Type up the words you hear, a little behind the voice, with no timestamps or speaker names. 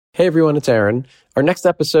Hey everyone, it's Aaron. Our next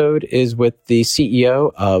episode is with the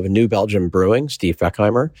CEO of New Belgium Brewing, Steve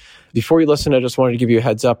Fechheimer. Before you listen, I just wanted to give you a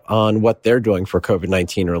heads up on what they're doing for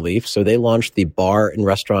COVID-19 relief. So they launched the Bar and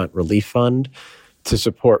Restaurant Relief Fund to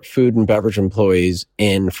support food and beverage employees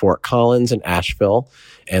in Fort Collins and Asheville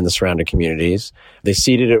and the surrounding communities. They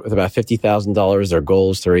seeded it with about $50,000. Their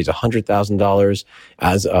goal is to raise $100,000.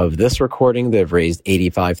 As of this recording, they've raised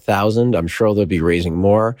 $85,000. I'm sure they'll be raising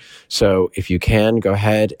more. So if you can, go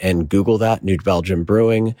ahead and Google that, New Belgium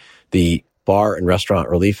Brewing, the Bar and Restaurant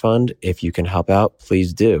Relief Fund. If you can help out,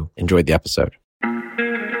 please do. Enjoy the episode.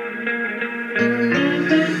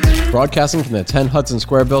 Broadcasting from the 10 Hudson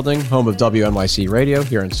Square building, home of WNYC Radio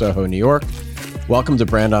here in Soho, New York. Welcome to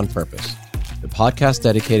Brand on Purpose, the podcast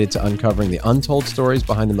dedicated to uncovering the untold stories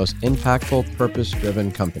behind the most impactful,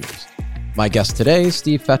 purpose-driven companies. My guest today is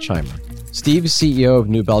Steve Fechheimer. Steve is CEO of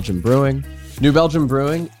New Belgium Brewing. New Belgium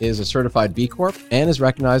Brewing is a certified B Corp and is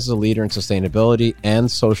recognized as a leader in sustainability and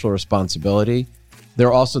social responsibility.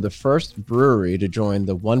 They're also the first brewery to join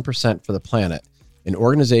the 1% for the Planet, an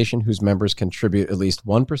organization whose members contribute at least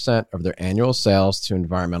 1% of their annual sales to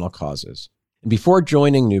environmental causes. And before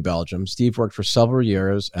joining New Belgium, Steve worked for several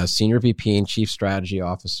years as Senior VP and Chief Strategy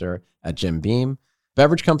Officer at Jim Beam,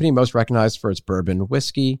 beverage company most recognized for its bourbon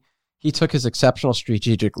whiskey. He took his exceptional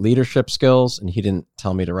strategic leadership skills, and he didn't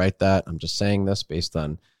tell me to write that, I'm just saying this based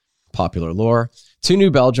on popular lore, to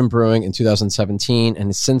New Belgium Brewing in 2017, and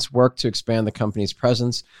has since worked to expand the company's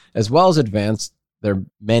presence as well as advance their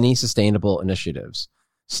many sustainable initiatives.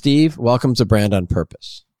 Steve, welcome to Brand on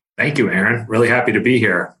Purpose. Thank you, Aaron. Really happy to be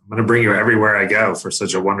here. I'm going to bring you everywhere I go for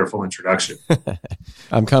such a wonderful introduction.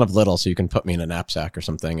 I'm kind of little, so you can put me in a knapsack or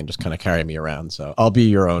something and just kind of carry me around. So I'll be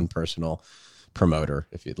your own personal promoter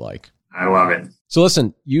if you'd like. I love it. So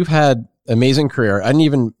listen, you've had an amazing career. I didn't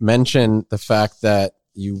even mention the fact that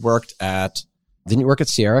you didn't you work at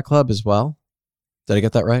Sierra Club as well? Did I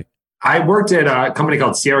get that right? I worked at a company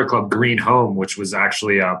called Sierra Club Green Home, which was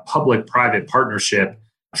actually a public-private partnership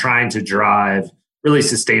trying to drive really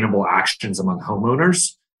sustainable actions among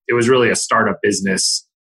homeowners. It was really a startup business.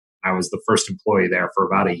 I was the first employee there for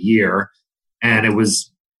about a year, and it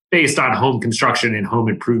was based on home construction and home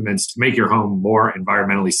improvements to make your home more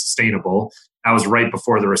environmentally sustainable. That was right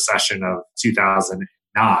before the recession of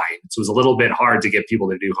 2009. So it was a little bit hard to get people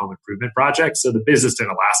to do home improvement projects. So the business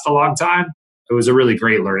didn't last a long time. It was a really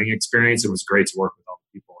great learning experience. It was great to work with all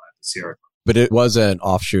the people at the Sierra Club. But it was an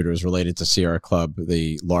offshoot. It was related to Sierra Club,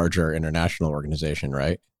 the larger international organization,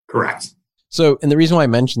 right? Correct. So, and the reason why I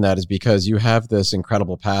mention that is because you have this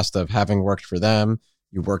incredible past of having worked for them.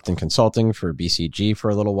 You worked in consulting for BCG for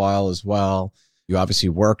a little while as well. You obviously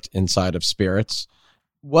worked inside of Spirits.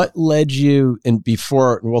 What led you, and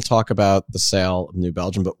we'll talk about the sale of New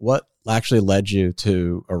Belgium, but what actually led you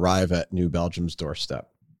to arrive at New Belgium's doorstep?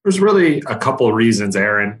 There's really a couple of reasons,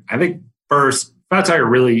 Aaron. I think first, Fat Tire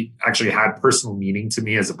really actually had personal meaning to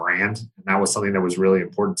me as a brand. And that was something that was really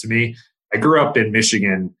important to me. I grew up in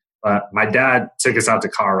Michigan. My dad took us out to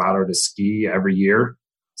Colorado to ski every year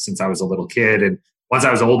since I was a little kid. And once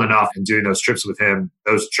I was old enough and doing those trips with him,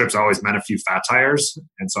 those trips always meant a few Fat Tires.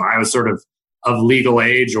 And so I was sort of legal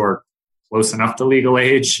age or close enough to legal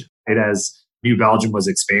age as New Belgium was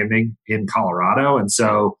expanding in Colorado. And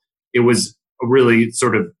so it was a really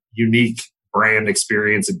sort of unique brand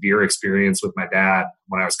experience and beer experience with my dad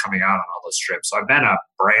when I was coming out on all those trips. So I've been a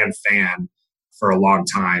brand fan for a long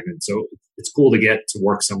time. And so it's cool to get to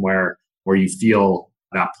work somewhere where you feel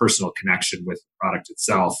that personal connection with the product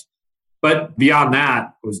itself. But beyond that,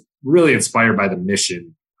 I was really inspired by the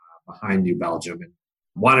mission behind New Belgium and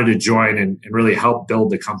wanted to join and really help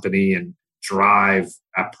build the company and drive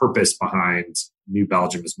that purpose behind New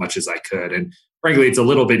Belgium as much as I could. And frankly, it's a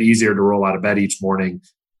little bit easier to roll out of bed each morning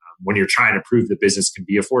when you're trying to prove the business can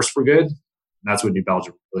be a force for good. And that's what New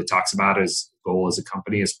Belgium really talks about as goal as a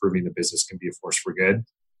company, is proving the business can be a force for good.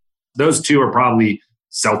 Those two are probably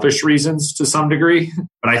selfish reasons to some degree,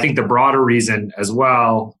 but I think the broader reason as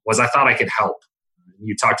well was I thought I could help.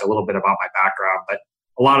 You talked a little bit about my background, but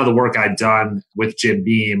a lot of the work I'd done with Jim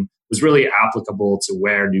Beam was really applicable to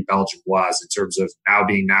where New Belgium was in terms of now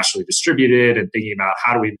being nationally distributed and thinking about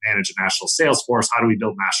how do we manage a national sales force? How do we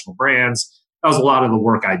build national brands? That was a lot of the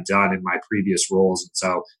work I'd done in my previous roles. And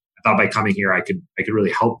so I thought by coming here, I could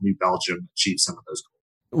really help New Belgium achieve some of those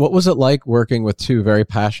goals. What was it like working with two very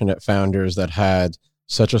passionate founders that had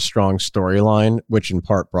such a strong storyline, which in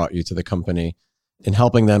part brought you to the company, in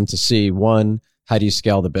helping them to see, one, how do you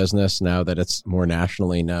scale the business now that it's more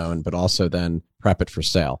nationally known, but also then prep it for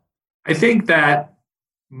sale? I think that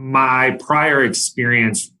my prior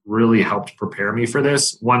experience really helped prepare me for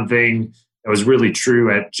this. One thing that was really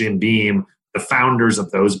true at Jim Beam the founders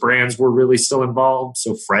of those brands were really still involved.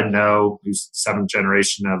 So Fred No, who's the seventh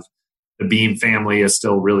generation of the Beam family, is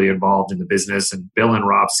still really involved in the business. And Bill and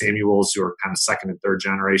Rob Samuels, who are kind of second and third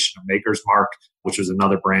generation of Maker's Mark, which was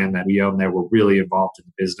another brand that we own, they were really involved in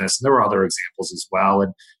the business. And there were other examples as well.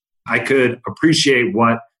 And I could appreciate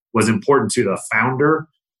what was important to the founder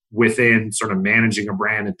within sort of managing a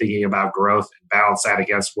brand and thinking about growth and balance that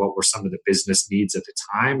against what were some of the business needs at the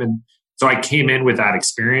time. And so I came in with that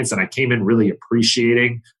experience, and I came in really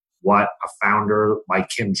appreciating what a founder like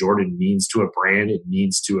Kim Jordan means to a brand, it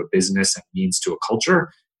means to a business, it means to a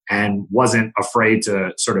culture, and wasn't afraid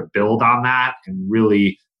to sort of build on that and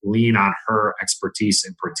really lean on her expertise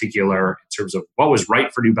in particular in terms of what was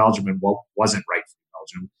right for New Belgium and what wasn't right for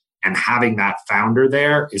New Belgium. And having that founder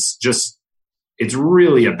there is just, it's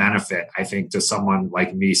really a benefit, I think, to someone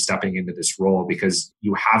like me stepping into this role, because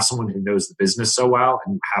you have someone who knows the business so well,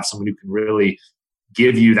 and you have someone who can really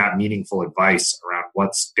give you that meaningful advice around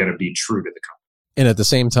what's going to be true to the company. And at the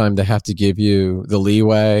same time, they have to give you the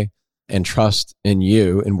leeway and trust in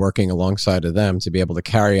you in working alongside of them to be able to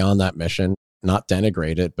carry on that mission, not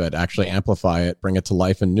denigrate it, but actually amplify it, bring it to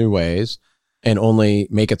life in new ways, and only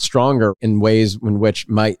make it stronger in ways in which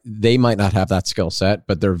they might not have that skill set,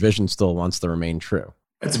 but their vision still wants to remain true.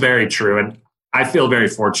 That's very true. And I feel very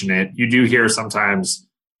fortunate. You do hear sometimes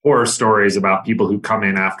horror stories about people who come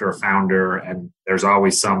in after a founder, and there's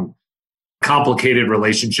always some complicated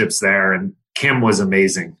relationships there. And Kim was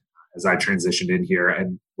amazing as I transitioned in here,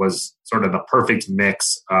 and was sort of the perfect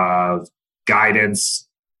mix of guidance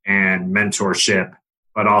and mentorship,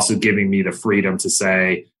 but also giving me the freedom to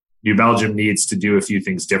say, New Belgium needs to do a few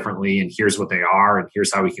things differently, and here's what they are, and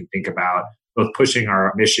here's how we can think about both pushing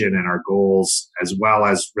our mission and our goals, as well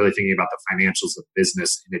as really thinking about the financials of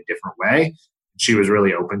business in a different way. She was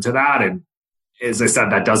really open to that. And as I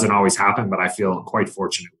said, that doesn't always happen, but I feel quite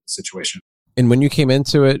fortunate with the situation. And when you came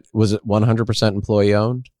into it, was it 100% employee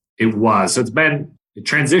owned? It was. So it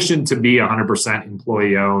transitioned to be 100%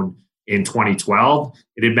 employee owned in 2012.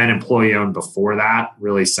 It had been employee owned before that,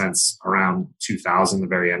 really since around 2000, the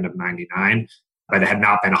very end of 99, but it had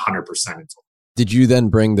not been 100% until. Did you then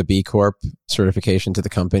bring the B Corp certification to the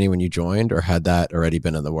company when you joined, or had that already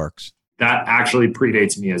been in the works? That actually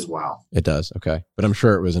predates me as well. It does. Okay. But I'm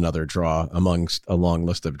sure it was another draw amongst a long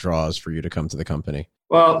list of draws for you to come to the company.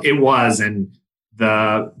 Well, it was. And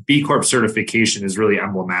the B Corp certification is really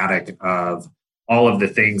emblematic of all of the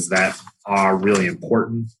things that are really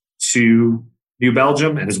important to New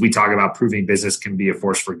Belgium. And as we talk about proving business can be a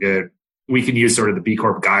force for good, we can use sort of the B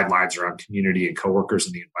Corp guidelines around community and coworkers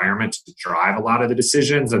and the environment to drive a lot of the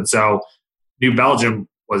decisions. And so New Belgium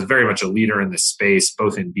was very much a leader in this space,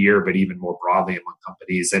 both in beer, but even more broadly among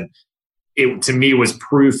companies. And it, to me, was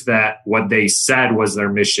proof that what they said was their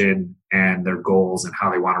mission and their goals and how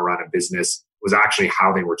they want to run a business was actually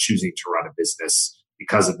how they were choosing to run a business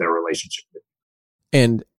because of their relationship with it.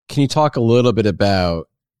 And can you talk a little bit about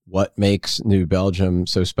what makes New Belgium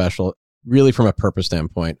so special, really from a purpose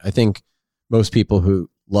standpoint? I think most people who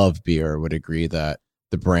love beer would agree that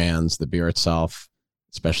the brands, the beer itself,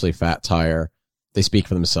 especially Fat Tire, they speak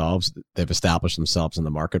for themselves. They've established themselves in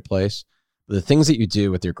the marketplace. The things that you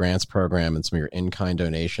do with your grants program and some of your in-kind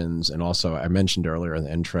donations, and also I mentioned earlier in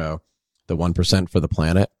the intro, the 1% for the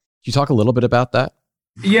planet. Can you talk a little bit about that?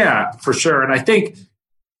 Yeah, for sure. And I think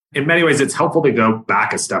in many ways, it's helpful to go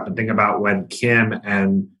back a step and think about when Kim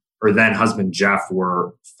and her then husband, Jeff,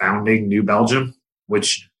 were founding New Belgium,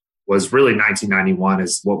 which was really 1991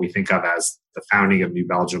 is what we think of as the founding of New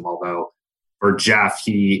Belgium. Although for Jeff,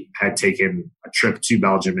 he had taken a trip to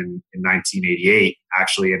Belgium in 1988,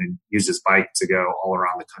 actually, and used his bike to go all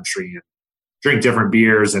around the country and drink different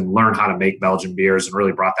beers and learn how to make Belgian beers, and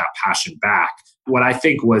really brought that passion back. What I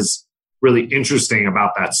think was really interesting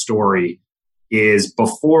about that story is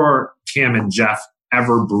before Kim and Jeff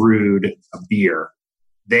ever brewed a beer,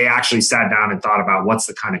 they actually sat down and thought about what's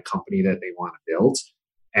the kind of company that they want to build.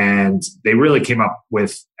 And they really came up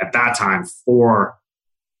with, at that time, 4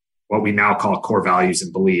 what we now call core values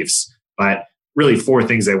and beliefs, but really 4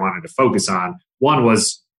 things they wanted to focus on. One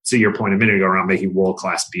was, to your point a minute ago, around making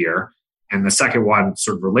world-class beer. And the second one,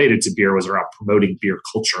 sort of related to beer, was around promoting beer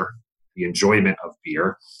culture, the enjoyment of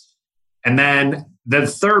beer. And then the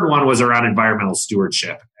third one was around environmental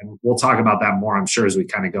stewardship. And we'll talk about that more, I'm sure, as we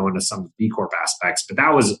kind of go into some of the B Corp aspects. But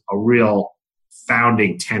that was a real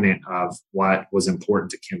founding tenet of what was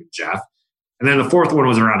important to Kim and Jeff. And then the fourth one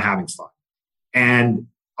was around having fun. And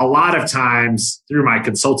a lot of times through my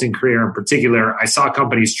consulting career in particular, I saw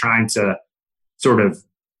companies trying to sort of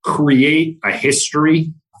create a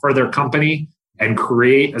history for their company and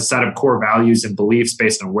create a set of core values and beliefs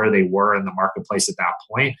based on where they were in the marketplace at that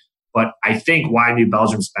point. But I think why New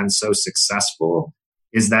Belgium's been so successful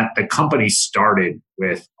is that the company started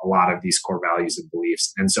with a lot of these core values and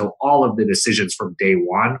beliefs. And so all of the decisions from day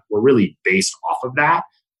one were really based off of that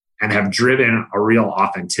and have driven a real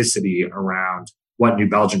authenticity around what New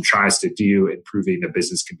Belgium tries to do in proving that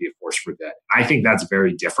business can be a force for good. I think that's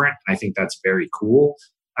very different. I think that's very cool.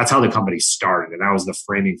 That's how the company started. And that was the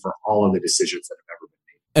framing for all of the decisions that have ever been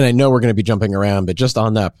made. And I know we're going to be jumping around, but just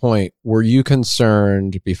on that point, were you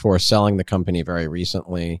concerned before selling the company very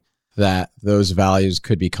recently that those values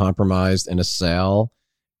could be compromised in a sale?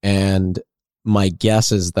 And my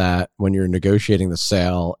guess is that when you're negotiating the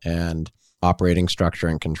sale and operating structure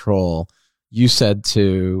and control, you said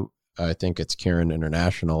to, I think it's Kirin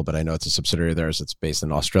International, but I know it's a subsidiary of theirs that's based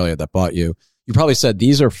in Australia that bought you. You probably said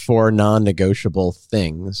these are 4 non-negotiable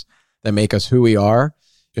things that make us who we are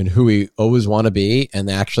and who we always want to be. And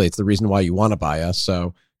actually, it's the reason why you want to buy us.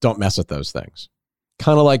 So don't mess with those things.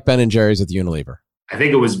 Kind of like Ben & Jerry's with Unilever. I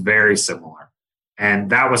think it was very similar. And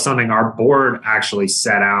that was something our board actually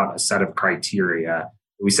set out a set of criteria.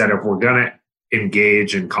 We said, if we're going to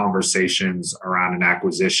engage in conversations around an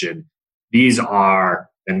acquisition, these are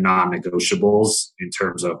the non-negotiables in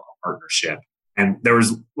terms of a partnership. And there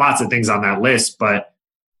was lots of things on that list, but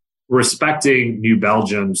respecting New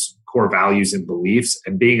Belgium's core values and beliefs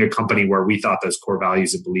and being a company where we thought those core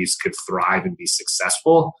values and beliefs could thrive and be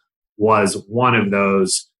successful was one of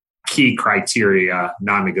those key criteria,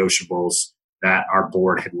 non-negotiables that our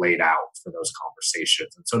board had laid out for those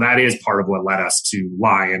conversations. And so that is part of what led us to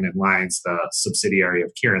Lion, and Lion's the subsidiary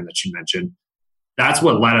of Kirin that you mentioned. That's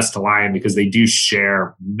what led us to Lion, because they do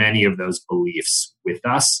share many of those beliefs with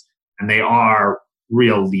us. And they are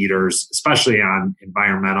real leaders, especially on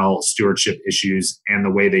environmental stewardship issues and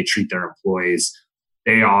the way they treat their employees.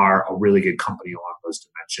 They are a really good company along those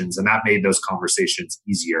dimensions. And that made those conversations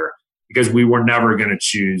easier because we were never going to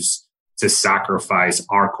choose to sacrifice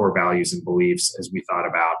our core values and beliefs as we thought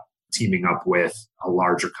about teaming up with a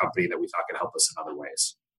larger company that we thought could help us in other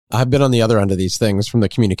ways. I've been on the other end of these things from the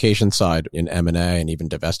communication side in M&A and even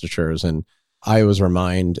divestitures. And I always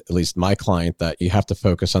remind, at least my client, that you have to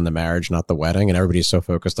focus on the marriage, not the wedding. And everybody's so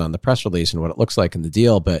focused on the press release and what it looks like in the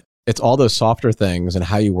deal. But it's all those softer things and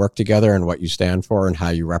how you work together and what you stand for and how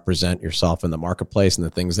you represent yourself in the marketplace and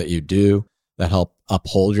the things that you do that help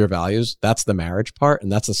uphold your values. That's the marriage part.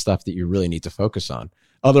 And that's the stuff that you really need to focus on.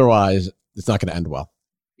 Otherwise, it's not going to end well.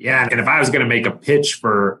 Yeah. And if I was going to make a pitch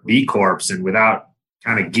for B Corps, and without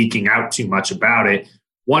kind of geeking out too much about it,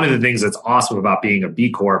 one of the things that's awesome about being a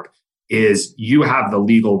B Corp is you have the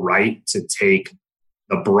legal right to take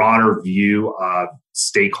the broader view of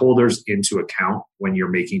stakeholders into account when you're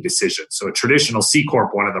making decisions. So a traditional C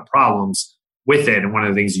Corp, one of the problems with it, and one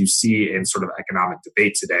of the things you see in sort of economic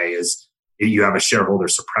debate today, is you have a shareholder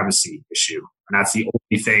supremacy issue. And that's the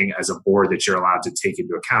only thing as a board that you're allowed to take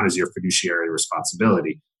into account as your fiduciary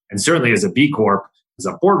responsibility. And certainly as a B Corp, as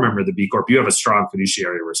a board member of the B Corp, you have a strong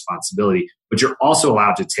fiduciary responsibility, but you're also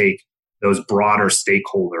allowed to take those broader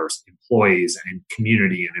stakeholders, employees, and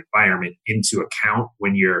community and environment into account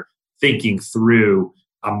when you're thinking through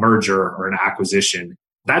a merger or an acquisition.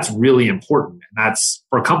 That's really important. And that's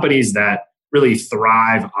for companies that really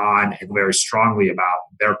thrive on and very strongly about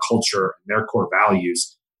their culture and their core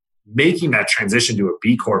values. Making that transition to a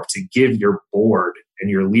B Corp to give your board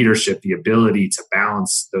and your leadership the ability to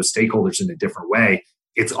balance those stakeholders in a different way,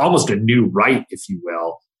 it's almost a new right, if you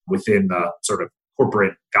will, within the sort of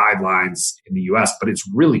corporate guidelines in the US, but it's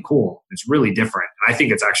really cool. It's really different. And I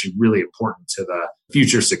think it's actually really important to the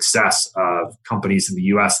future success of companies in the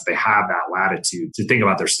US that they have that latitude to think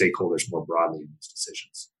about their stakeholders more broadly in these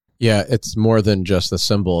decisions. Yeah, it's more than just a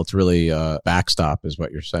symbol. It's really a backstop is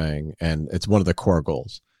what you're saying. And it's one of the core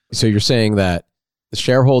goals. So you're saying that the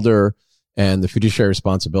shareholder and the fiduciary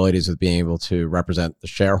responsibilities of being able to represent the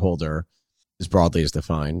shareholder as broadly as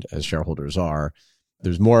defined as shareholders are,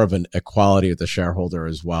 there's more of an equality with the shareholder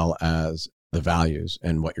as well as the values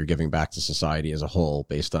and what you're giving back to society as a whole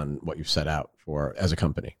based on what you've set out for as a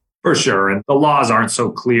company. For sure. And the laws aren't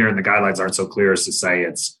so clear and the guidelines aren't so clear as to say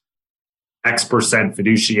it's X%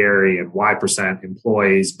 fiduciary and Y%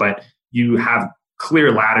 employees, but you have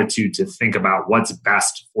clear latitude to think about what's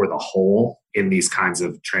best for the whole in these kinds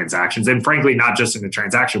of transactions. And frankly, not just in the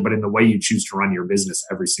transaction, but in the way you choose to run your business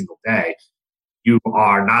every single day. You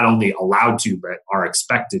are not only allowed to, but are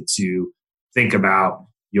expected to think about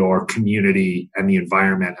your community and the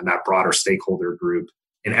environment and that broader stakeholder group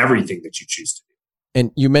in everything that you choose to do.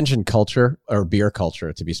 And you mentioned culture, or beer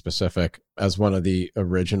culture to be specific, as one of the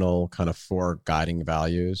original kind of 4 guiding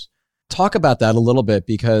values. Talk about that a little bit,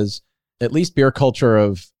 because at least beer culture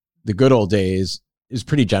of the good old days is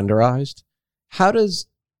pretty genderized. How does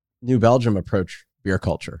New Belgium approach beer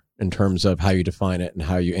culture in terms of how you define it and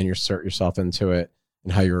how you insert yourself into it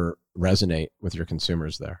and how you resonate with your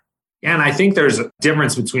consumers there? Yeah, and I think there's a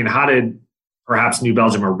difference between how did perhaps New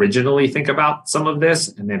Belgium originally think about some of this,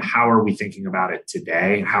 and then how are we thinking about it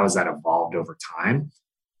today, and how has that evolved over time?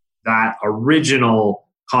 That original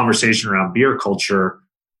conversation around beer culture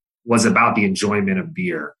was about the enjoyment of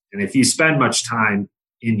beer. And if you spend much time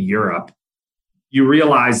in Europe, you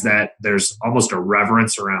realize that there's almost a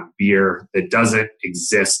reverence around beer that doesn't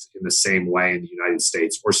exist in the same way in the United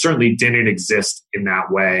States, or certainly didn't exist in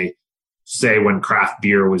that way, say, when craft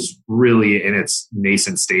beer was really in its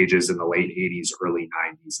nascent stages in the late 80s, early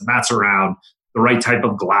 90s. And that's around the right type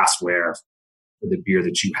of glassware for the beer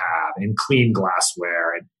that you have, and clean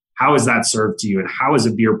glassware, and how is that served to you, and how is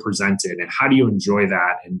a beer presented, and how do you enjoy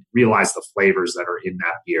that and realize the flavors that are in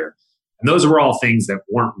that beer. And those were all things that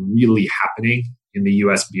weren't really happening in the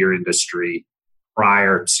US beer industry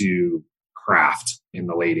prior to craft in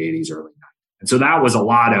the late 80s, early 90s. And so that was a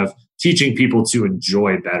lot of teaching people to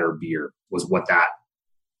enjoy better beer, was what that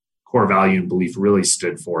core value and belief really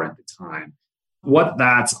stood for at the time. What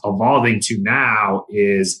that's evolving to now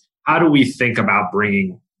is, how do we think about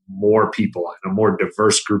bringing more people and a more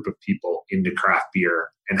diverse group of people into craft beer?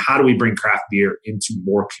 And how do we bring craft beer into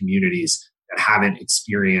more communities that haven't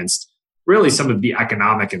experienced really some of the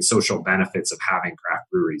economic and social benefits of having craft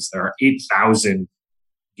breweries? There are 8,000,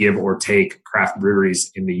 give or take, craft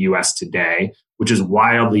breweries in the US today, which is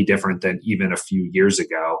wildly different than even a few years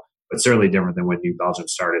ago, but certainly different than when New Belgium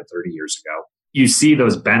started 30 years ago. You see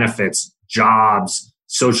those benefits, jobs,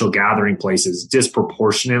 social gathering places,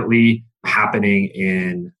 disproportionately happening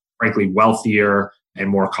in, frankly, wealthier and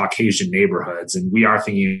more Caucasian neighborhoods. And we are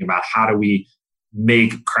thinking about, how do we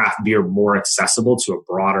make craft beer more accessible to a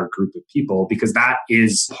broader group of people, because that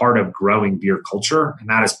is part of growing beer culture. And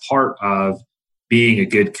that is part of being a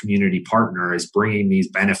good community partner, is bringing these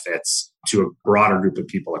benefits to a broader group of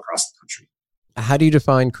people across the country. How do you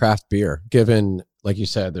define craft beer, given, like you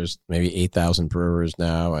said, there's maybe 8,000 brewers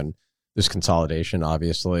now, and there's consolidation,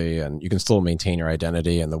 obviously, and you can still maintain your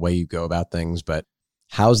identity and the way you go about things, but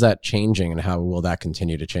how's that changing, and how will that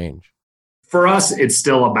continue to change? For us, it's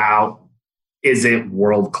still about, is it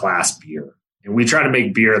world-class beer? And we try to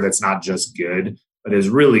make beer that's not just good, but is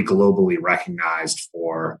really globally recognized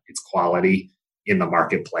for its quality in the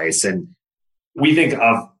marketplace. And we think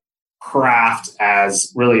of craft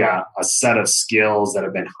as really a set of skills that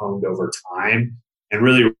have been honed over time and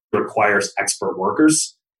really requires expert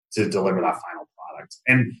workers to deliver that final product.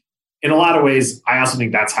 And in a lot of ways, I also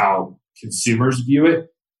think that's how consumers view it.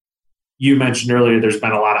 You mentioned earlier, there's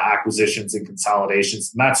been a lot of acquisitions and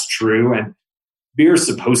consolidations, and that's true. And beer is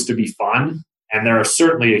supposed to be fun. And there are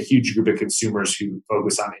certainly a huge group of consumers who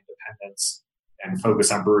focus on independence and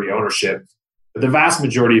focus on brewery ownership. But the vast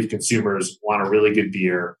majority of consumers want a really good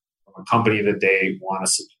beer from a company that they want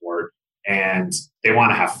to support, and they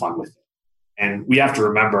want to have fun with it. And we have to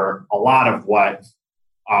remember, a lot of what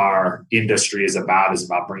our industry is about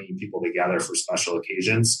bringing people together for special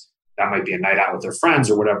occasions. That might be a night out with their friends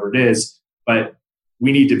or whatever it is, but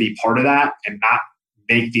we need to be part of that and not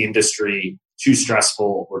make the industry too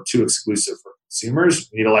stressful or too exclusive for consumers.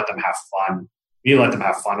 We need to let them have fun. We need to let them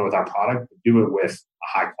have fun with our product, but do it with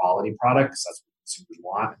a high quality product, because that's what consumers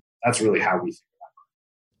want. That's really how we think about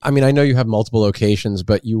it. I mean, I know you have multiple locations,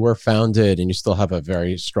 but you were founded and you still have a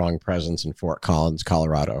very strong presence in Fort Collins,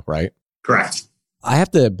 Colorado, right? Correct. I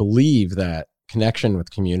have to believe that connection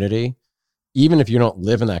with community, even if you don't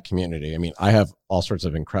live in that community. I mean, I have all sorts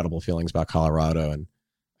of incredible feelings about Colorado, and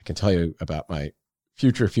I can tell you about my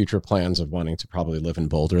future plans of wanting to probably live in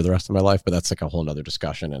Boulder the rest of my life, but that's like a whole nother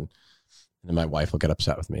discussion, and then my wife will get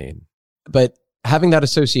upset with me. But having that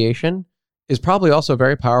association is probably also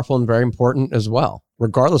very powerful and very important as well,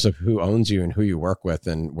 regardless of who owns you and who you work with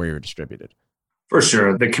and where you're distributed. For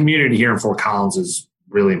sure. The community here in Fort Collins is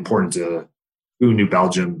really important to who New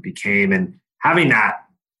Belgium became. And having that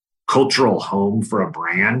cultural home for a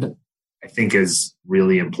brand, I think, is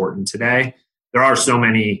really important today. There are so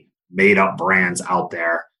many made up brands out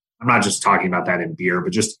there. I'm not just talking about that in beer,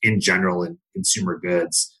 but just in general in consumer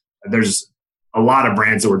goods. There's a lot of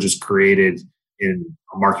brands that were just created in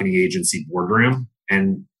a marketing agency boardroom.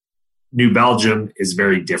 And New Belgium is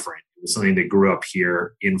very different. It was something that grew up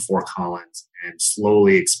here in Fort Collins and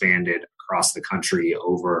slowly expanded across the country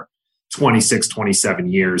over 26, 27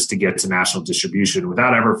 years to get to national distribution,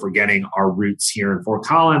 without ever forgetting our roots here in Fort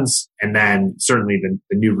Collins. And then certainly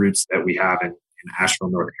the new roots that we have in Asheville,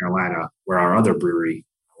 North Carolina, where our other brewery,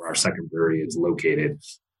 or our second brewery, is located.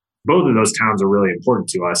 Both of those towns are really important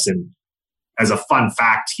to us. And as a fun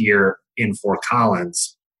fact, here in Fort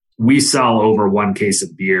Collins, we sell over one case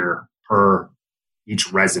of beer per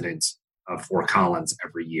each resident of Fort Collins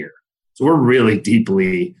every year. So we're really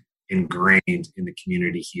deeply ingrained in the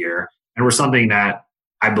community here. And we're something that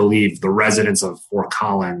I believe the residents of Fort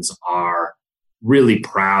Collins are really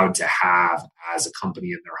proud to have as a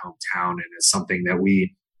company in their hometown, and is something that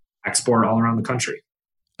we export all around the country.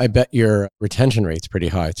 I bet your retention rate's pretty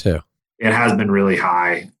high too. It has been really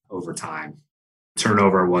high over time.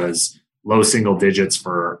 Turnover was low single digits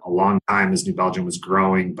for a long time as New Belgium was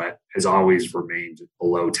growing, but has always remained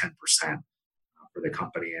below 10% for the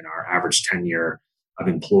company. And our average tenure of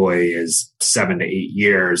employee is 7 to 8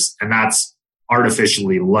 years. And that's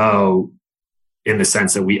artificially low in the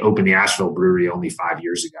sense that we opened the Asheville brewery only 5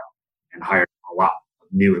 years ago and hired a lot of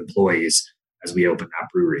new employees as we opened that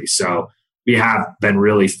brewery. So we have been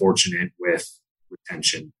really fortunate with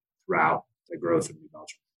retention throughout the growth of New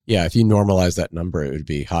Belgium. Yeah, if you normalize that number, it would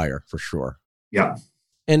be higher for sure. Yeah.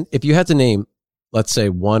 And if you had to name, let's say,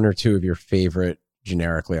 one or two of your favorite,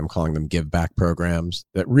 generically, I'm calling them give back programs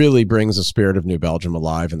that really brings the spirit of New Belgium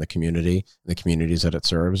alive in the community, the communities that it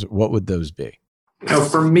serves, what would those be?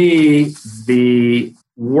 For me, the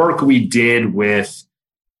work we did with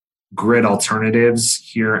Grid Alternatives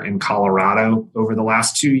here in Colorado over the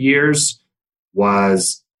last 2 years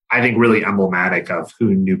was, I think, really emblematic of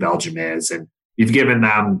who New Belgium is. And we've given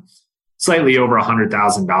them slightly over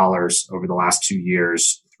 $100,000 over the last 2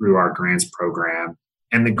 years through our grants program.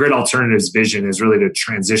 And the Grid Alternatives vision is really to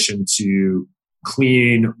transition to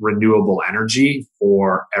clean, renewable energy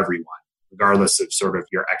for everyone, regardless of sort of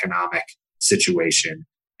your economic situation.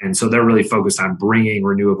 And so they're really focused on bringing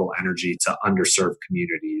renewable energy to underserved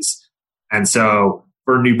communities. And so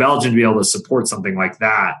for New Belgium to be able to support something like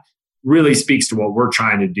that really speaks to what we're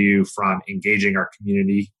trying to do from engaging our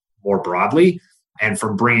community more broadly and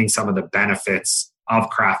from bringing some of the benefits of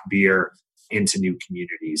craft beer into new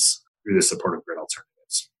communities through the support of Grid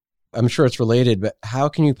Alternatives. I'm sure it's related, but how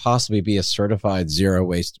can you possibly be a certified zero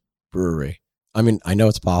waste brewery? I mean, I know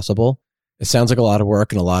it's possible. It sounds like a lot of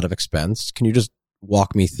work and a lot of expense. Can you just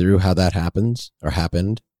walk me through how that happens or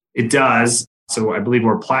happened? It does. So I believe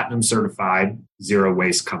we're a platinum certified zero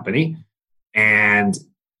waste company. And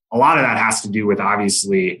a lot of that has to do with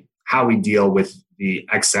obviously how we deal with the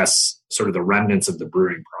excess, sort of the remnants of the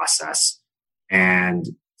brewing process. And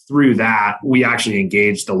through that, we actually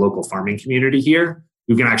engage the local farming community here,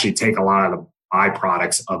 who can actually take a lot of the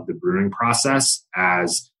byproducts of the brewing process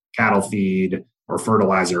as cattle feed or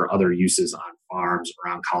fertilizer or other uses on farms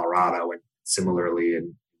around Colorado, and similarly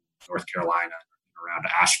in North Carolina, around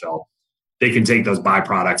Asheville. They can take those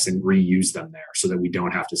byproducts and reuse them there so that we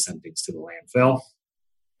don't have to send things to the landfill.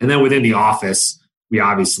 And then within the office, we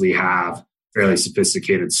obviously have fairly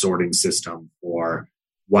sophisticated sorting system for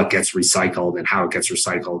what gets recycled and how it gets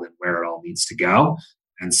recycled and where it all needs to go.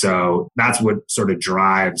 And so that's what sort of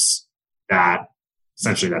drives that,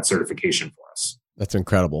 essentially that certification for us. That's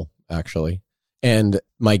incredible, actually. And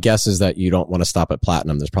my guess is that you don't want to stop at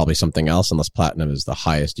platinum. There's probably something else, unless platinum is the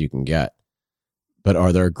highest you can get. But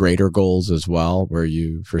are there greater goals as well where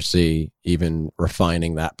you foresee even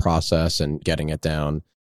refining that process and getting it down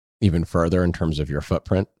even further in terms of your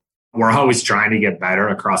footprint? We're always trying to get better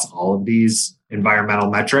across all of these environmental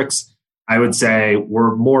metrics. I would say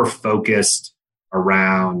we're more focused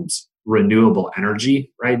around renewable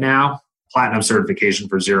energy right now. Platinum certification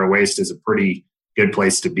for zero waste is a pretty good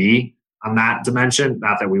place to be on that dimension.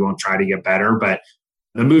 Not that we won't try to get better, but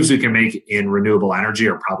the moves we can make in renewable energy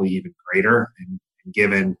are probably even greater. And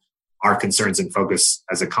given our concerns and focus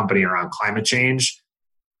as a company around climate change,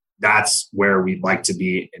 that's where we'd like to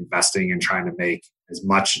be investing and trying to make as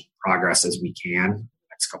much progress as we can in the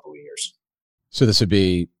next couple of years. So this would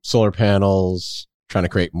be solar panels, trying to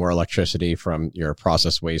create more electricity from your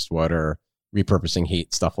processed wastewater, repurposing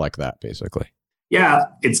heat, stuff like that, basically. Yeah,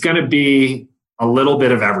 it's going to be a little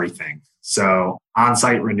bit of everything. So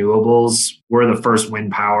on-site renewables, we're the first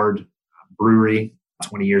wind-powered brewery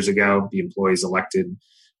 20 years ago. The employees elected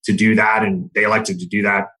to do that, and they elected to do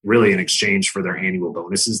that really in exchange for their annual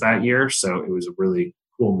bonuses that year. So it was a really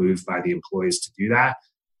cool move by the employees to do that.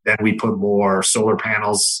 Then we put more solar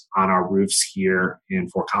panels on our roofs here in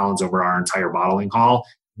Fort Collins over our entire bottling hall.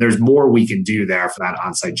 There's more we can do there for that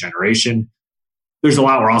on-site generation. There's a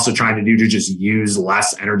lot we're also trying to do to just use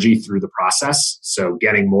less energy through the process. So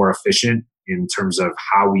getting more efficient in terms of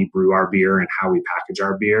how we brew our beer and how we package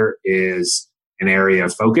our beer is an area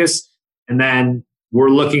of focus. And then we're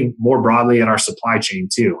looking more broadly at our supply chain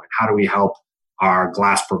too. And how do we help our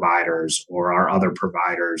glass providers or our other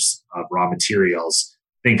providers of raw materials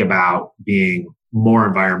think about being more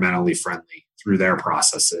environmentally friendly through their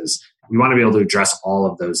processes? We want to be able to address all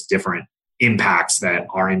of those different impacts that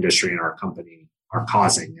our industry and our company are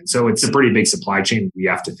causing. And so it's a pretty big supply chain we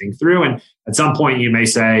have to think through. And at some point you may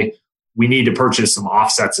say, we need to purchase some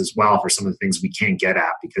offsets as well for some of the things we can't get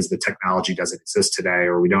at because the technology doesn't exist today,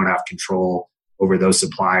 or we don't have control over those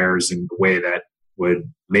suppliers in the way that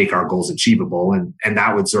would make our goals achievable. And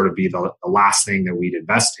that would sort of be the last thing that we'd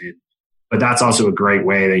invest in. But that's also a great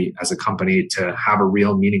way as a company to have a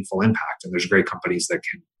real meaningful impact. And there's great companies that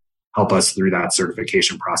can help us through that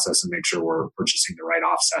certification process and make sure we're purchasing the right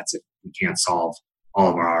offsets if we can't solve all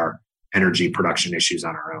of our energy production issues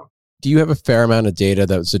on our own. Do you have a fair amount of data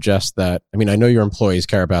that would suggest that, I mean, I know your employees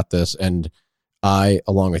care about this, and I,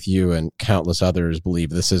 along with you and countless others, believe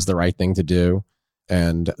this is the right thing to do,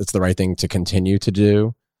 and it's the right thing to continue to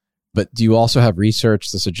do. But do you also have research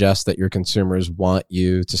to suggest that your consumers want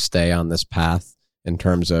you to stay on this path in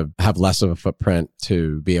terms of have less of a footprint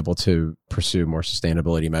to be able to pursue more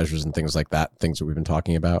sustainability measures and things like that, things that we've been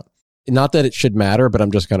talking about? Not that it should matter, but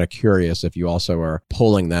I'm just kind of curious if you also are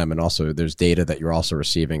polling them and also there's data that you're also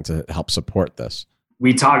receiving to help support this.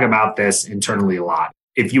 We talk about this internally a lot.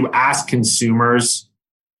 If you ask consumers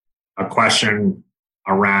a question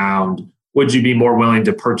around, would you be more willing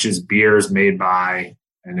to purchase beers made by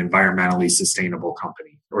an environmentally sustainable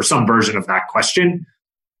company or some version of that question,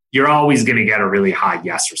 you're always going to get a really high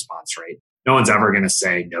yes response rate. No one's ever going to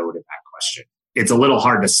say no to that question. It's a little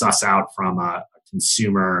hard to suss out from a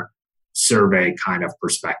consumer survey kind of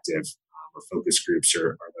perspective or focus groups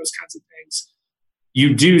or those kinds of things.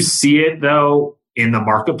 You do see it though in the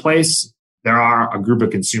marketplace. There are a group of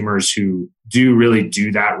consumers who do really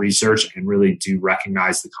do that research and really do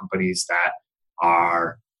recognize the companies that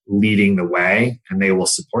are leading the way, and they will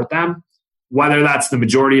support them. Whether that's the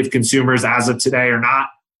majority of consumers as of today or not,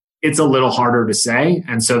 it's a little harder to say.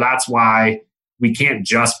 And so that's why we can't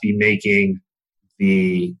just be making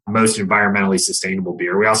the most environmentally sustainable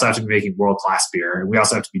beer. We also have to be making world-class beer. And we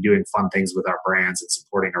also have to be doing fun things with our brands and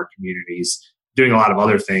supporting our communities, doing a lot of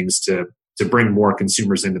other things to bring more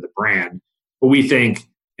consumers into the brand. But we think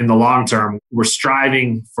in the long term, we're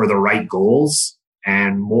striving for the right goals,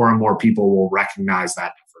 and more people will recognize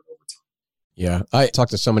that effort over time. Yeah. I talk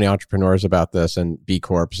to so many entrepreneurs about this and B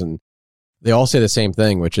Corps, and they all say the same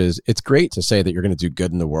thing, which is it's great to say that you're going to do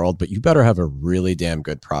good in the world, but you better have a really damn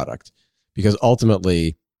good product. Because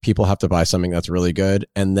ultimately, people have to buy something that's really good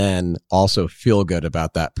and then also feel good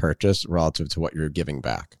about that purchase relative to what you're giving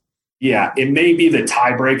back. Yeah, it may be the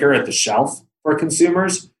tiebreaker at the shelf for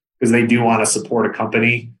consumers because they do want to support a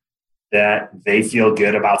company that they feel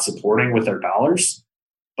good about supporting with their dollars,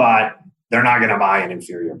 but they're not going to buy an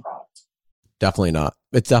inferior product. Definitely not.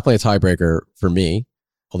 It's definitely a tiebreaker for me.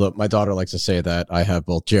 Although my daughter likes to say that I have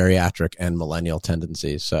both geriatric and millennial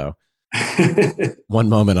tendencies. So one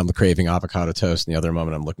moment I'm craving avocado toast, and the other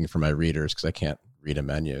moment I'm looking for my readers because I can't read a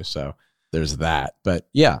menu. So there's that. But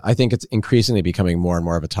yeah, I think it's increasingly becoming more and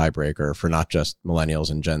more of a tiebreaker for not just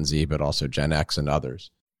millennials and Gen Z, but also Gen X and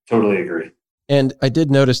others. Totally agree. And I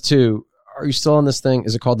did notice too, are you still on this thing?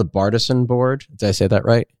 Is it called the Bartesian board? Did I say that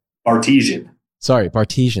right? Bartesian. Sorry,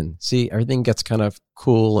 Bartesian. See, everything gets kind of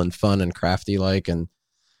cool and fun and crafty like. And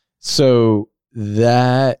so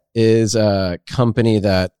that is a company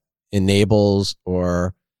that enables,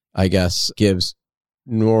 or I guess gives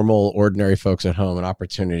normal, ordinary folks at home an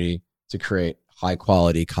opportunity to create high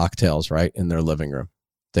quality cocktails, right, in their living room.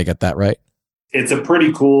 Did I get that right? It's a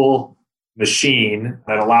pretty cool machine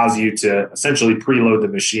that allows you to essentially preload the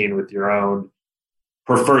machine with your own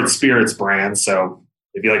preferred spirits brand. So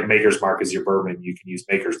if you like Maker's Mark as your bourbon, you can use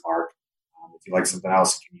Maker's Mark. If you like something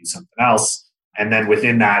else, you can use something else. And then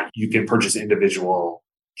within that, you can purchase individual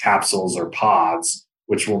capsules or pods,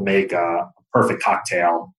 which will make a perfect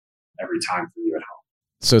cocktail every time for you at home.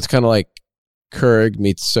 So it's kind of like Keurig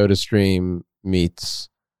meets SodaStream meets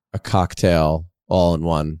a cocktail all in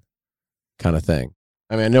one kind of thing.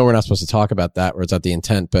 I mean, I know we're not supposed to talk about that, or it's not the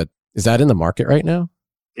intent, but is that in the market right now?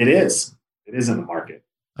 It is. It is in the market.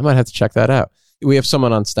 I might have to check that out. We have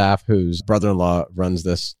someone on staff whose brother-in-law runs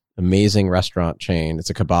this amazing restaurant chain. It's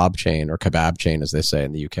a kebab chain, or kebab chain, as they say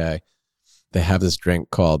in the UK. They have this drink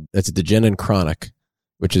called, it's the Gin and Chronic,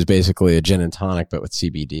 which is basically a gin and tonic, but with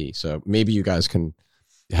CBD. So maybe you guys can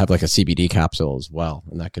have like a CBD capsule as well.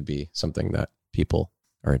 And that could be something that people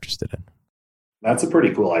are interested in. That's a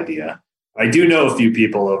pretty cool idea. I do know a few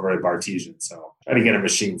people over at Bartesian, so try to get a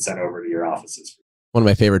machine sent over to your offices. One of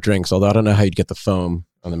my favorite drinks, although I don't know how you'd get the foam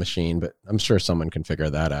on the machine, but I'm sure someone can figure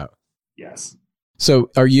that out. Yes.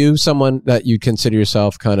 So are you someone that you consider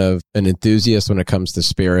yourself kind of an enthusiast when it comes to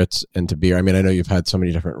spirits and to beer? I mean, I know you've had so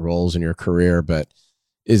many different roles in your career, but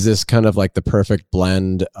is this kind of like the perfect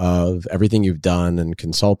blend of everything you've done in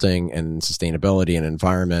consulting and sustainability and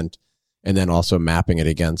environment and then also mapping it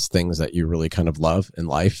against things that you really kind of love in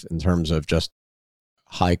life in terms of just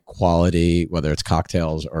high quality, whether it's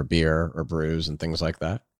cocktails or beer or brews and things like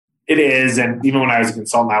that? It is. And even when I was a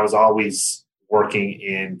consultant, I was always working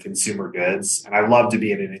in consumer goods. And I love to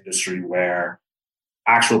be in an industry where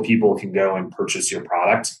actual people can go and purchase your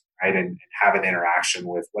product, right? And have an interaction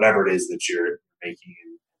with whatever it is that you're making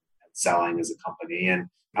and selling as a company. And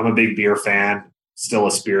I'm a big beer fan, still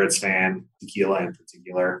a spirits fan, tequila in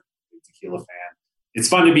particular, big tequila fan. It's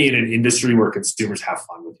fun to be in an industry where consumers have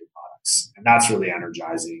fun with your products. And that's really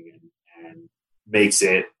energizing and makes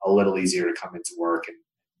it a little easier to come into work. And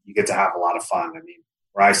you get to have a lot of fun. I mean,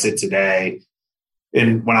 where I sit today,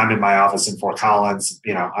 when I'm in my office in Fort Collins,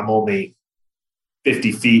 I'm only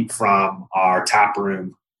 50 feet from our tap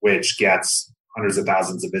room, which gets hundreds of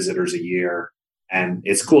thousands of visitors a year. And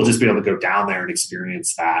it's cool just to be able to go down there and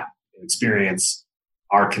experience that, and experience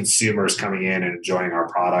our consumers coming in and enjoying our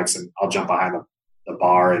products. And I'll jump behind the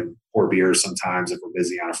bar and pour beers sometimes if we're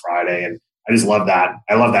busy on a Friday. And I just love that.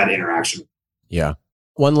 I love that interaction. Yeah.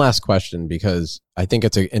 One last question, because I think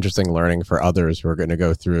it's an interesting learning for others who are going to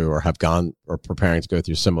go through or have gone or preparing to go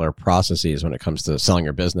through similar processes when it comes to selling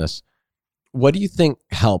your business. What do you think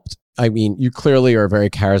helped? I mean, you clearly are a very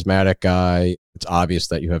charismatic guy. It's obvious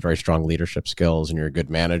that you have very strong leadership skills and you're a good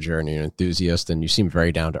manager and you're an enthusiast and you seem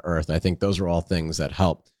very down to earth. And I think those are all things that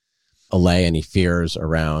help allay any fears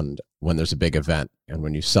around when there's a big event and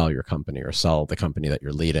when you sell your company or sell the company that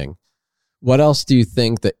you're leading. What else do you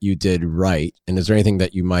think that you did right? And is there anything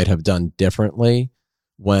that you might have done differently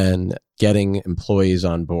when getting employees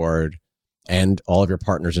on board and all of your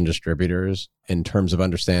partners and distributors in terms of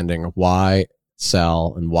understanding why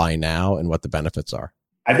sell and why now and what the benefits are?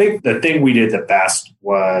 I think the thing we did the best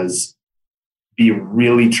was be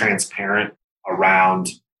really transparent around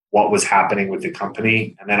what was happening with the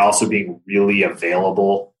company, and then also being really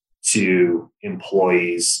available to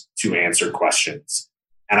employees to answer questions.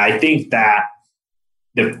 And I think that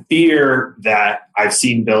the fear that I've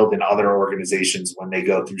seen build in other organizations when they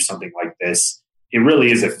go through something like this, it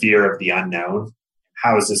really is a fear of the unknown.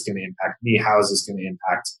 How is this going to impact me? How is this going to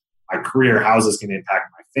impact my career? How is this going to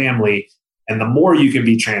impact my family? And the more you can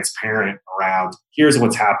be transparent around, here's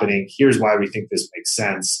what's happening, here's why we think this makes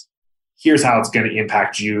sense, here's how it's going to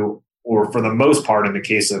impact you, or for the most part, in the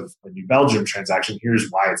case of the New Belgium transaction, here's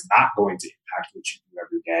why it's not going to impact what you do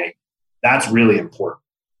every day. That's really important.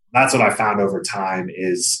 That's what I found over time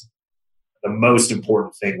is the most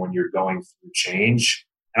important thing when you're going through change.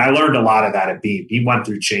 And I learned a lot of that at Beam. Beam went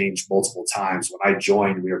through change multiple times. When I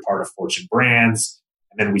joined, we were part of Fortune Brands,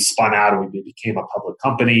 and then we spun out and we became a public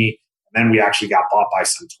company. And then we actually got bought by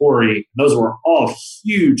Suntory. Those were all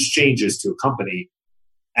huge changes to a company.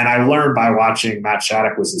 And I learned by watching Matt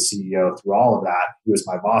Shattuck was the CEO through all of that. He was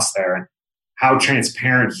my boss there. And how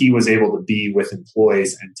transparent he was able to be with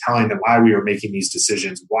employees and telling them why we were making these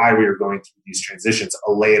decisions, why we were going through these transitions,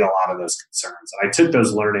 allayed a lot of those concerns. And I took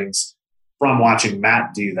those learnings from watching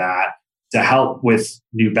Matt do that to help with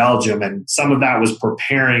New Belgium. And some of that was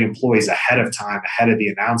preparing employees ahead of time, ahead of the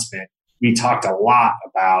announcement. We talked a lot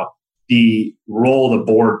about the role the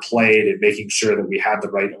board played in making sure that we had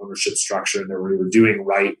the right ownership structure and that we were doing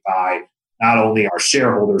right by not only our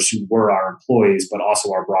shareholders who were our employees, but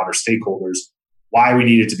also our broader stakeholders, why we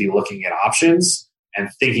needed to be looking at options and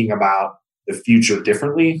thinking about the future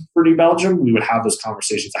differently for New Belgium. We would have those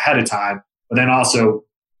conversations ahead of time, but then also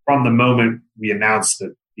from the moment we announced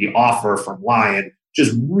the offer from Lion,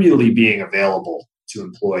 just really being available to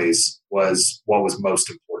employees was what was most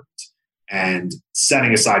important. And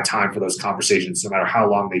setting aside time for those conversations, no matter how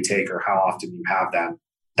long they take or how often you have them.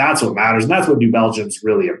 That's what matters. And that's what New Belgium's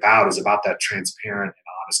really about, is about that transparent and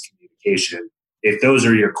honest communication. If those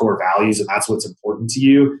are your core values and that's what's important to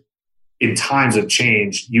you, in times of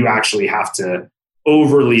change, you actually have to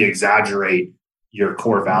overly exaggerate your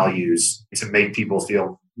core values to make people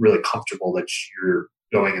feel really comfortable that you're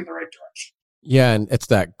going in the right direction. Yeah, and it's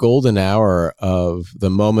that golden hour of the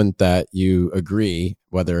moment that you agree,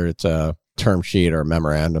 whether it's a term sheet or a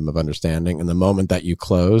memorandum of understanding, and the moment that you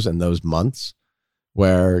close in those months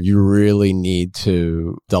where you really need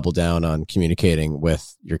to double down on communicating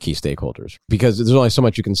with your key stakeholders. Because there's only so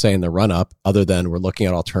much you can say in the run-up other than we're looking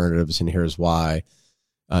at alternatives and here's why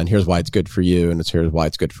it's good for you, and here's why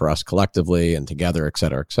it's good for us collectively and together, et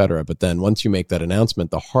cetera, et cetera. But then once you make that announcement,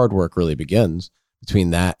 the hard work really begins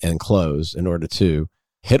between that and close in order to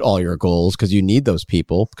hit all your goals, because you need those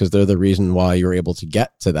people because they're the reason why you're able to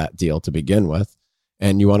get to that deal to begin with.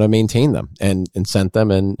 And you want to maintain them and incent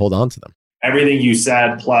them and hold on to them. Everything you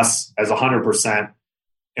said, plus as 100%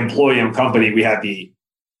 employee-owned company, we had the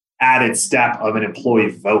added step of an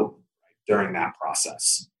employee vote during that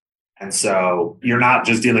process. And so you're not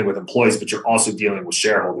just dealing with employees, but you're also dealing with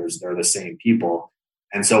shareholders. They're the same people.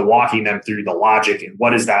 And so walking them through the logic and what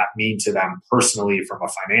does that mean to them personally from a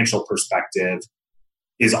financial perspective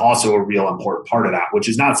is also a real important part of that, which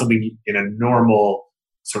is not something in a normal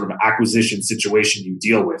sort of acquisition situation you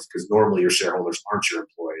deal with, because normally your shareholders aren't your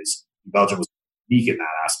employees. Belgium was unique in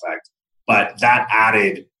that aspect, but that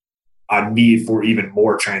added a need for even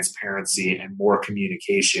more transparency and more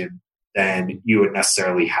communication than you would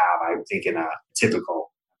necessarily have, I think, in a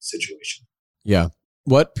typical situation. Yeah.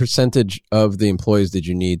 What percentage of the employees did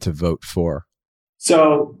you need to vote for?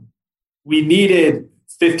 So we needed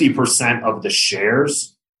 50% of the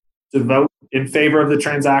shares to vote in favor of the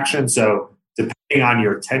transaction. So depending on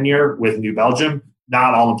your tenure with New Belgium,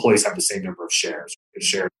 not all employees have the same number of shares. The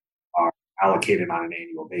shares are allocated on an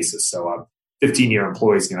annual basis. So a 15-year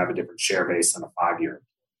employee is going to have a different share base than a 5-year.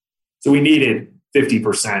 So we needed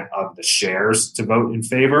 50% of the shares to vote in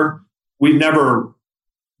favor. We've never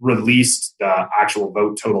released the actual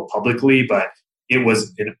vote total publicly, but it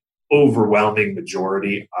was an overwhelming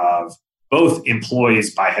majority of both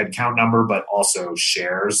employees by headcount number, but also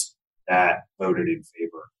shares that voted in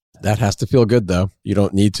favor. That has to feel good, though. You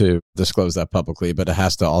don't need to disclose that publicly, but it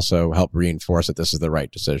has to also help reinforce that this is the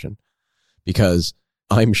right decision. Because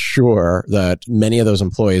I'm sure that many of those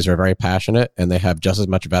employees are very passionate and they have just as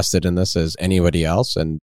much vested in this as anybody else.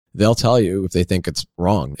 And they'll tell you if they think it's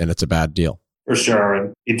wrong and it's a bad deal. For sure.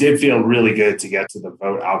 And it did feel really good to get to the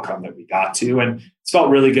vote outcome that we got to. And it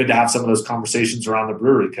felt really good to have some of those conversations around the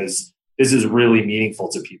brewery because this is really meaningful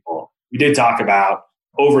to people. We did talk about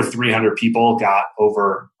over 300 people got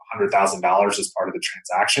over $100,000 as part of the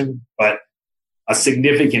transaction, but a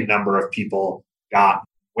significant number of people got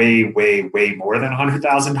way more than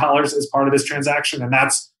 $100,000 as part of this transaction. And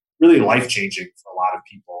that's really life-changing for a lot of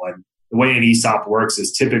people. And the way an ESOP works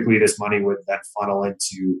is typically this money would then funnel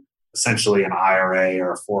into essentially an IRA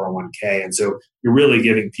or a 401k. And so you're really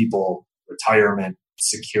giving people retirement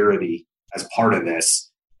security as part of this.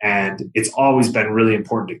 And it's always been really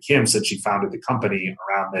important to Kim since she founded the company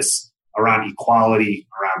around equality,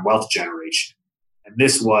 around wealth generation. And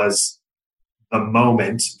this was the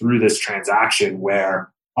moment through this transaction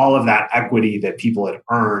where all of that equity that people had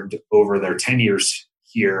earned over their 10 years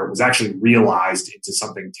here was actually realized into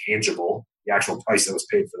something tangible, the actual price that was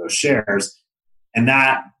paid for those shares. And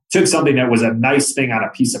that took something that was a nice thing on a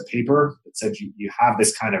piece of paper that said you have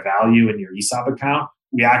this kind of value in your ESOP account.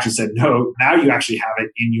 We actually said, no, now you actually have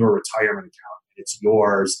it in your retirement account. It's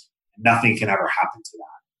yours. And nothing can ever happen to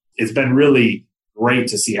that. It's been really great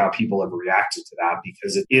to see how people have reacted to that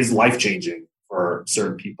because it is life-changing for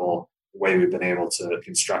certain people, the way we've been able to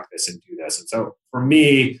construct this and do this. And so for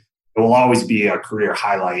me, it will always be a career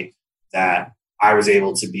highlight that I was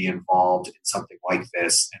able to be involved in something like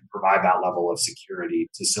this and provide that level of security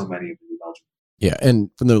to so many of the New Belgians. Yeah. And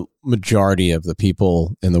from the majority of the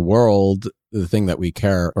people in the world, the thing that we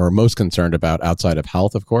care or are most concerned about outside of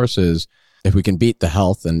health, of course, is if we can beat the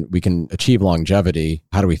health and we can achieve longevity,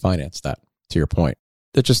 how do we finance that? To your point.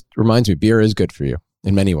 That just reminds me, beer is good for you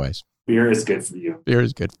in many ways. Beer is good for you. Beer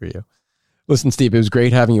is good for you. Listen, Steve, it was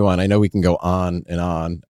great having you on. I know we can go on and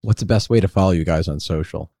on. What's the best way to follow you guys on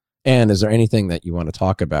social? And is there anything that you want to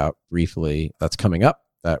talk about briefly that's coming up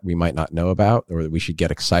that we might not know about or that we should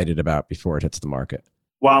get excited about before it hits the market?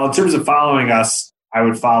 Well, in terms of following us, I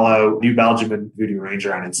would follow New Belgium and Voodoo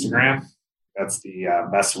Ranger on Instagram. That's the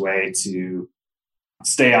best way to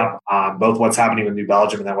stay up on both what's happening with New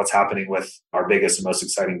Belgium and then what's happening with our biggest and most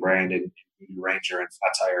exciting brand in Voodoo Ranger and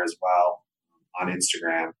Fat Tire as well on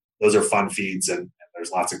Instagram. Those are fun feeds and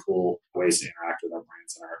there's lots of cool ways to interact with our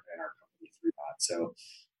brands and our company through that. So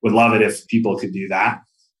would love it if people could do that.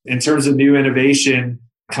 In terms of new innovation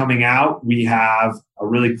coming out, we have a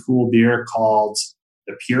really cool beer called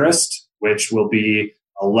The Purist, which will be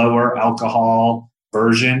a lower alcohol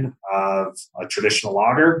version of a traditional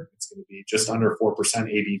lager. It's going to be just under 4%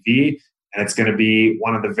 ABV, and it's going to be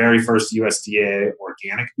one of the very first USDA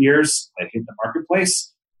organic beers that hit the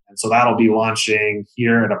marketplace. And so that'll be launching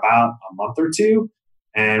here in about a month or two,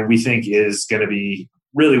 and we think is going to be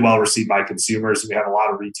really well received by consumers. We have a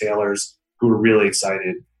lot of retailers who are really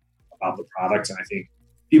excited about the product. And I think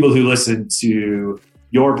people who listen to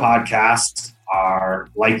your podcast are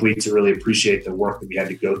likely to really appreciate the work that we had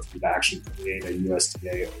to go through to actually create a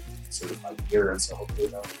USDA certified beer. And so hopefully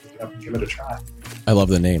they'll give it a try. I love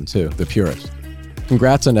the name too, The Purist.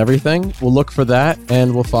 Congrats on everything. We'll look for that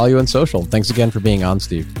and we'll follow you on social. Thanks again for being on,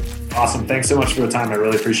 Steve. Awesome. Thanks so much for the time. I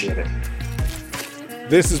really appreciate it.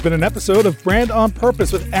 This has been an episode of Brand on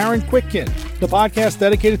Purpose with Aaron Kwittken, the podcast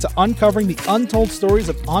dedicated to uncovering the untold stories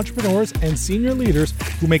of entrepreneurs and senior leaders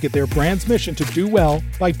who make it their brand's mission to do well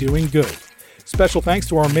by doing good. Special thanks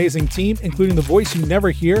to our amazing team, including the voice you never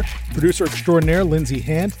hear, producer extraordinaire Lindsay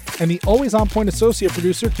Hand, and the always on point associate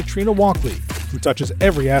producer Katrina Walkley, who touches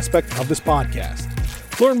every aspect of this podcast.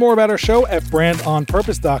 Learn more about our show at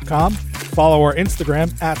brandonpurpose.com, follow our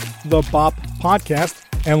Instagram at The Bop Podcast,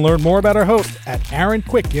 and learn more about our host at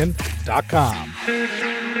aaronkwittken.com.